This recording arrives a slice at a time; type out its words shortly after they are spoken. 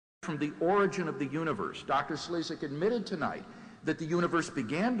from the origin of the universe. Dr. Slezak admitted tonight that the universe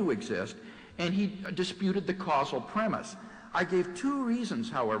began to exist, and he disputed the causal premise. I gave two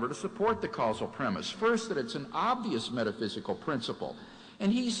reasons, however, to support the causal premise. First, that it's an obvious metaphysical principle.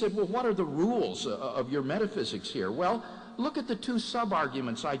 And he said, well, what are the rules of your metaphysics here? Well, look at the two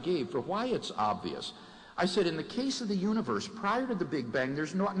sub-arguments I gave for why it's obvious. I said, in the case of the universe, prior to the Big Bang,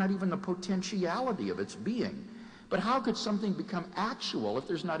 there's not even the potentiality of its being. But how could something become actual if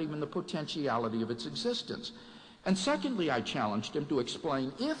there's not even the potentiality of its existence? And secondly, I challenged him to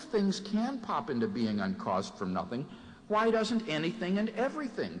explain, if things can pop into being uncaused from nothing, why doesn't anything and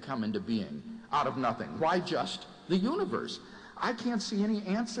everything come into being out of nothing? Why just the universe? I can't see any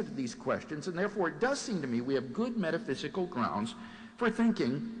answer to these questions, and therefore it does seem to me we have good metaphysical grounds for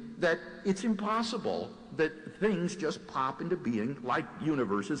thinking that it's impossible that things just pop into being like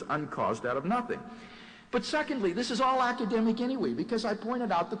universes uncaused out of nothing. But secondly, this is all academic anyway, because I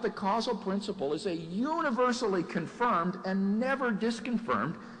pointed out that the causal principle is a universally confirmed and never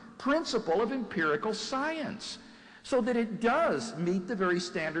disconfirmed principle of empirical science, so that it does meet the very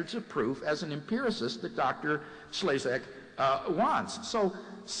standards of proof as an empiricist that Dr. Slezak wants. So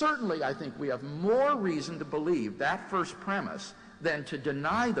certainly I think we have more reason to believe that first premise than to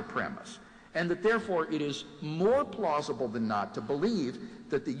deny the premise, and that therefore it is more plausible than not to believe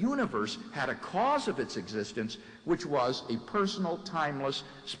that the universe had a cause of its existence, which was a personal, timeless,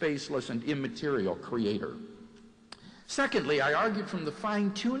 spaceless, and immaterial creator. Secondly, I argued from the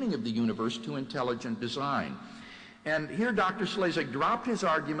fine-tuning of the universe to intelligent design. And here Dr. Slezak dropped his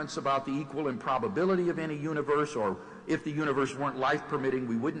arguments about the equal improbability of any universe, or if the universe weren't life-permitting,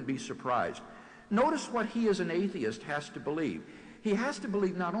 we wouldn't be surprised. Notice what he as an atheist has to believe. He has to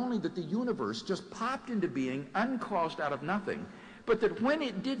believe not only that the universe just popped into being uncaused out of nothing, but that when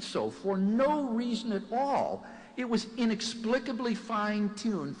it did so, for no reason at all, it was inexplicably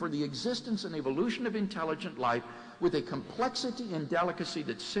fine-tuned for the existence and evolution of intelligent life with a complexity and delicacy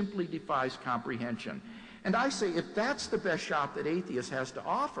that simply defies comprehension. And I say, if that's the best shot that atheist has to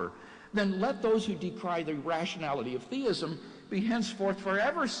offer, then let those who decry the rationality of theism be henceforth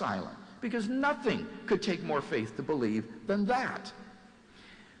forever silent, because nothing could take more faith to believe than that.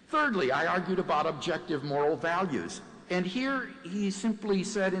 Thirdly, I argued about objective moral values. And here he simply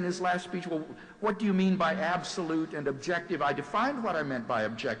said in his last speech, well, what do you mean by absolute and objective? I defined what I meant by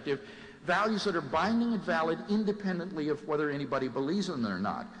objective, values that are binding and valid independently of whether anybody believes in them or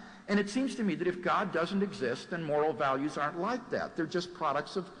not. And it seems to me that if God doesn't exist, then moral values aren't like that. They're just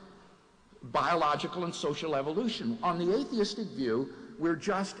products of biological and social evolution. On the atheistic view, we're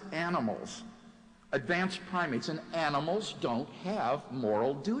just animals, advanced primates, and animals don't have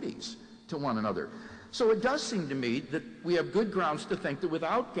moral duties to one another. So it does seem to me that we have good grounds to think that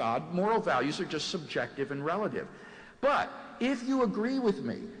without God, moral values are just subjective and relative. But if you agree with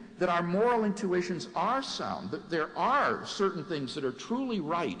me that our moral intuitions are sound, that there are certain things that are truly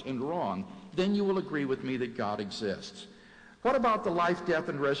right and wrong, then you will agree with me that God exists. What about the life, death,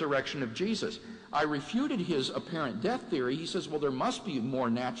 and resurrection of Jesus? I refuted his apparent death theory. He says, well, there must be more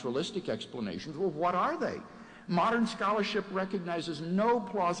naturalistic explanations. Well, what are they? Modern scholarship recognizes no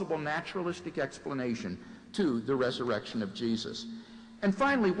plausible naturalistic explanation to the resurrection of Jesus. And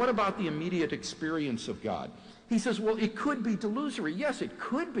finally, what about the immediate experience of God? He says, well, it could be delusory. Yes, it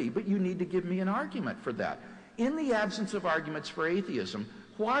could be, but you need to give me an argument for that. In the absence of arguments for atheism,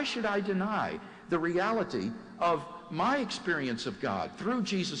 why should I deny the reality of my experience of God through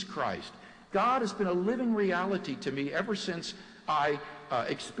Jesus Christ? God has been a living reality to me ever since I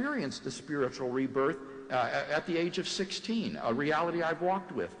experienced the spiritual rebirth at the age of 16, a reality I've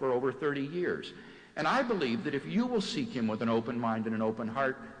walked with for over 30 years. And I believe that if you will seek him with an open mind and an open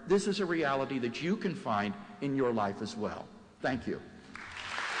heart, this is a reality that you can find in your life as well. Thank you.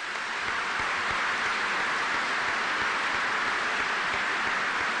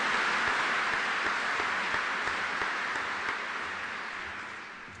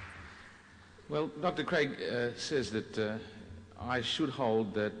 Well, Dr. Craig says that I should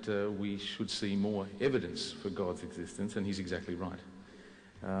hold that we should see more evidence for God's existence, and he's exactly right.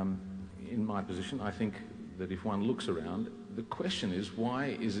 In my position, I think that if one looks around, the question is,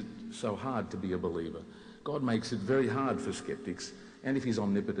 why is it so hard to be a believer? God makes it very hard for skeptics, and if he's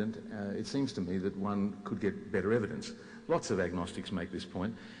omnipotent, it seems to me that one could get better evidence. Lots of agnostics make this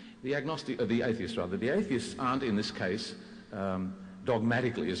point. The atheists aren't, in this case,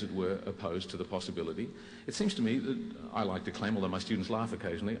 dogmatically, as it were, opposed to the possibility. It seems to me that I like to claim, although my students laugh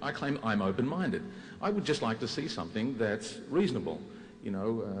occasionally, I claim I'm open-minded. I would just like to see something that's reasonable. You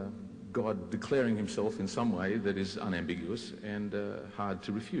know, God declaring himself in some way that is unambiguous and hard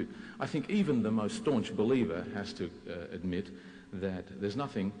to refute. I think even the most staunch believer has to admit that there's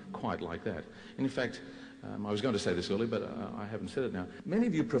nothing quite like that. And in fact, I was going to say this earlier, but I haven't said it now. Many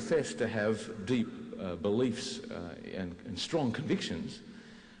of you profess to have deep beliefs and strong convictions,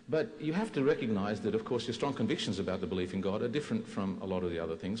 but you have to recognize that, of course, your strong convictions about the belief in God are different from a lot of the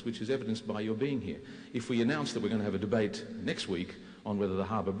other things, which is evidenced by your being here. If we announce that we're going to have a debate next week on whether the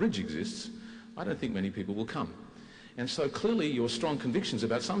Harbour Bridge exists, I don't think many people will come. And so clearly your strong convictions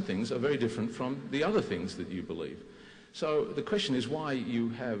about some things are very different from the other things that you believe. So the question is why you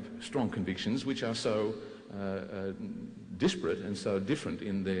have strong convictions which are so disparate and so different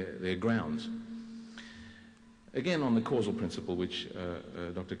in their grounds. Again, on the causal principle, which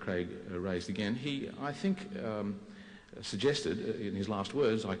Dr. Craig raised again, he, I think, suggested in his last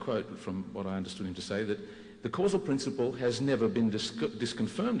words, I quote from what I understood him to say, that the causal principle has never been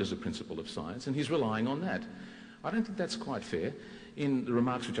disconfirmed as a principle of science, and he's relying on that. I don't think that's quite fair. In the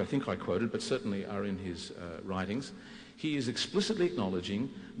remarks which I think I quoted, but certainly are in his writings, he is explicitly acknowledging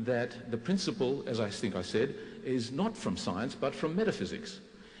that the principle, as I think I said, is not from science, but from metaphysics.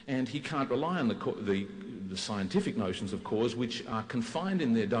 And he can't rely on the scientific notions of cause, which are confined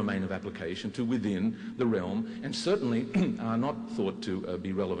in their domain of application to within the realm, and certainly are not thought to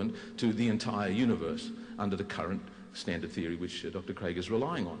be relevant to the entire universe under the current standard theory which Dr. Craig is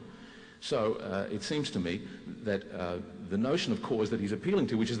relying on. So it seems to me that the notion of cause that he's appealing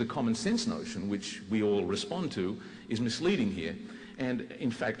to, which is the common sense notion, which we all respond to, is misleading here. And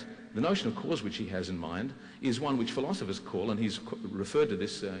in fact, the notion of cause which he has in mind is one which philosophers call, and he's referred to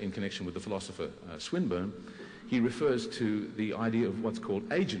this in connection with the philosopher Swinburne, he refers to the idea of what's called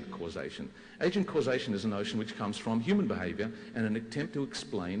agent causation. Agent causation is a notion which comes from human behavior and an attempt to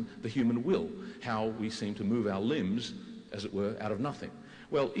explain the human will, how we seem to move our limbs, as it were, out of nothing.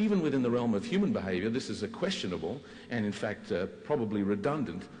 Well, even within the realm of human behavior, this is a questionable and, in fact, probably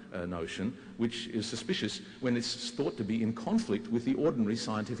redundant notion, which is suspicious when it's thought to be in conflict with the ordinary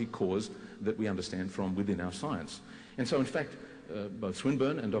scientific cause that we understand from within our science. And so, in fact, both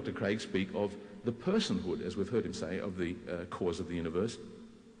Swinburne and Dr. Craig speak of the personhood, as we've heard him say, of the cause of the universe.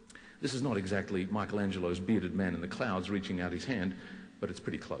 This is not exactly Michelangelo's bearded man in the clouds reaching out his hand, but it's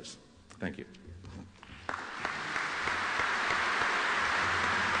pretty close. Thank you.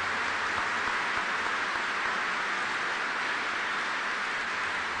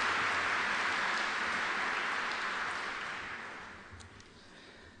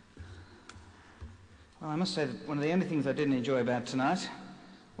 Well, I must say that one of the only things I didn't enjoy about tonight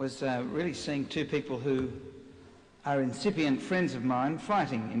was really seeing two people who are incipient friends of mine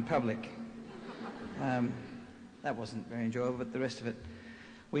fighting in public. That wasn't very enjoyable, but the rest of it.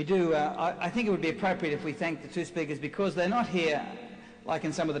 We do, I think it would be appropriate if we thank the two speakers because they're not here like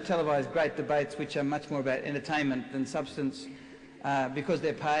in some of the televised great debates which are much more about entertainment than substance. Because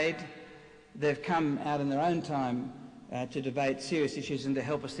they're paid, they've come out in their own time to debate serious issues and to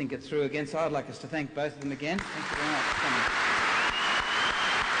help us think it through again. So I'd like us to thank both of them again. Thank you very much for coming.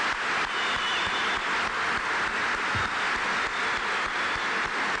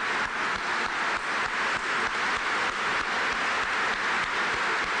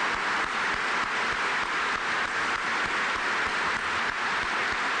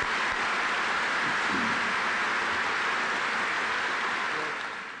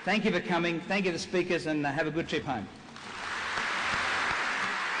 Thank you for coming. Thank you to the speakers, and have a good trip home.